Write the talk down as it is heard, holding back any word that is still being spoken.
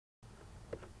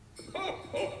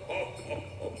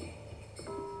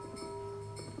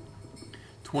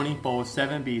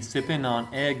"24/7 be sippin' on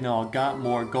eggnog, got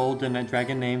more gold than a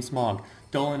dragon named Smog,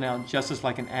 doling out justice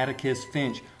like an Atticus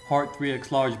Finch, heart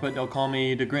 3x large but don't call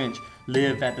me the Grinch,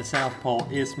 live at the South Pole,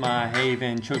 it's my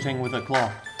haven, Cho-Chang with a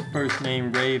claw, first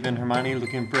name Raven, Hermione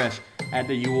looking fresh at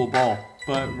the Yule Ball,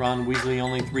 but Ron Weasley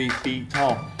only 3 feet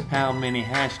tall, how many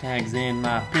hashtags in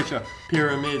my picture,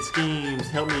 pyramid schemes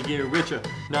help me get richer,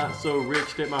 not so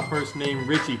rich that my first name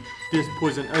Richie, this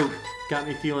poison oak got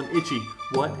me feeling itchy.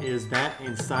 What is that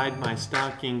inside my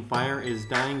stocking? Fire is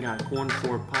dying, got corn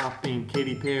for popping.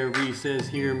 Katy Perry says,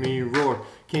 hear me roar.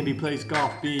 Candy plays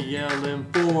golf, be yelling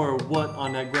for what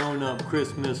on that grown-up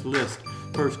Christmas list?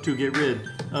 First to get rid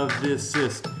of this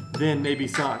cyst, then maybe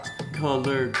socks,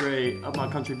 color gray. Up my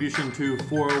contribution to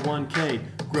 401k.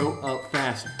 Grow up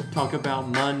fast, talk about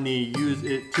money, use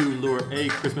it to lure a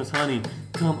Christmas honey.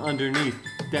 Come underneath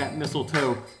that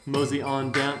mistletoe, mosey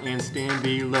on down and stand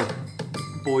below.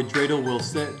 Boy Dreidel will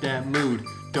set that mood.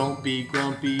 Don't be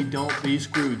grumpy, don't be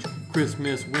Scrooge.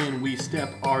 Christmas when we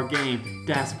step our game.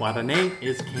 That's why the name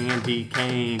is Candy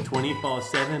Cane.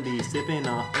 24/7 be sippin'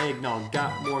 on eggnog.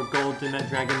 Got more gold than that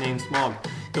dragon named Smog.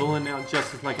 Doling out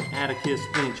justice like an Atticus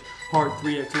Finch. Heart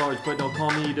 3x large, but don't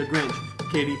call me the Grinch.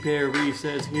 Katy Perry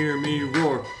says, hear me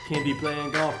roar. Candy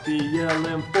playing golf, be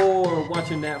yelling for.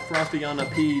 Watching that Frosty on a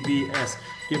PBS.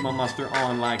 Get my monster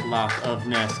on like Loch of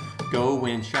Ness.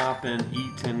 Going shopping,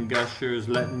 eating gushers,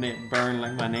 letting it burn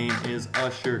like my name is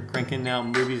Usher. Cranking out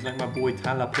movies like my boy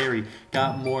Tyler Perry.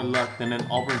 Got more luck than an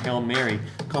Auburn Hail Mary.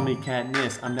 Call me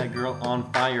Katniss, I'm that girl on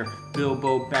fire.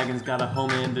 Bilbo Baggins got a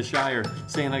home in the Shire.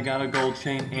 Saying I got a gold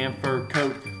chain and fur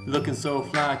coat. Looking so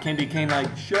fly, candy cane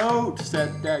like show.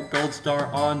 Set that gold star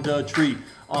on the tree.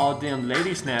 All them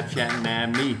ladies Snapchatting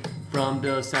at me. From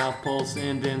the South Pole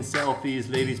sending selfies.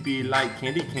 Ladies be like,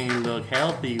 candy cane look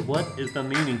healthy. What is the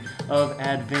meaning of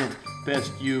Advent?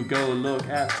 Best you go look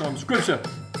at some scripture.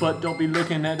 But don't be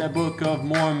looking at that Book of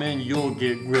Mormon. You'll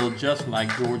get grilled just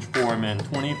like George Foreman.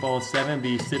 24/7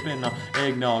 be sipping on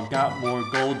eggnog. Got more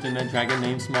gold than a dragon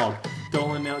named Smog.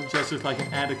 Doling out justice like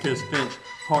an Atticus Finch.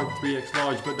 Heart 3x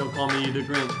large, but don't call me the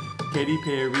Grinch. Katy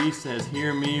Perry says,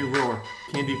 hear me roar.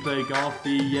 Candy play golf,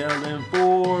 be yelling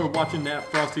for. Watching that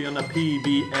Frosty on the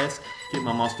PBS. Get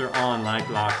my monster on like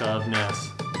Loch of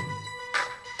Ness.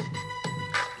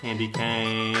 Candy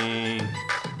cane.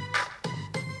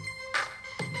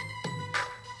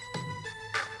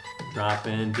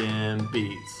 Dropping them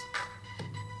beats.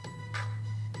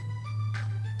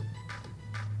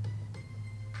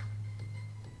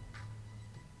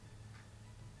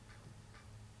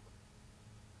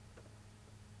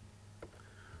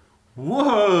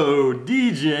 Whoa!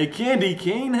 DJ Candy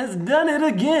Cane has done it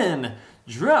again!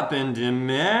 Dropping them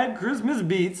mad Christmas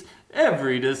beats.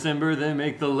 Every December they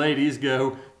make the ladies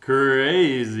go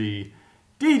crazy.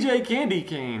 DJ Candy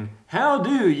Cane, how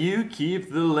do you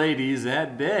keep the ladies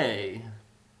at bay?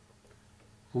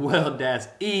 Well, that's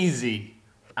easy.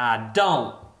 I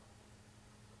don't.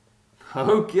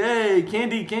 Okay,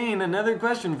 Candy Cane, another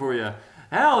question for you.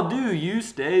 How do you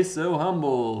stay so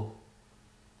humble?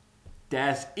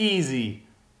 That's easy.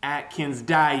 Atkins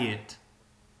diet.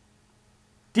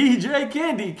 DJ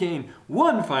Candy Cane,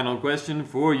 one final question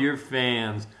for your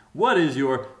fans. What is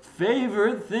your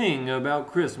favorite thing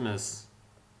about Christmas?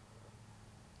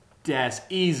 That's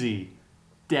easy.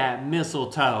 That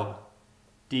mistletoe.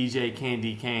 DJ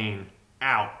Candy Cane,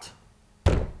 out.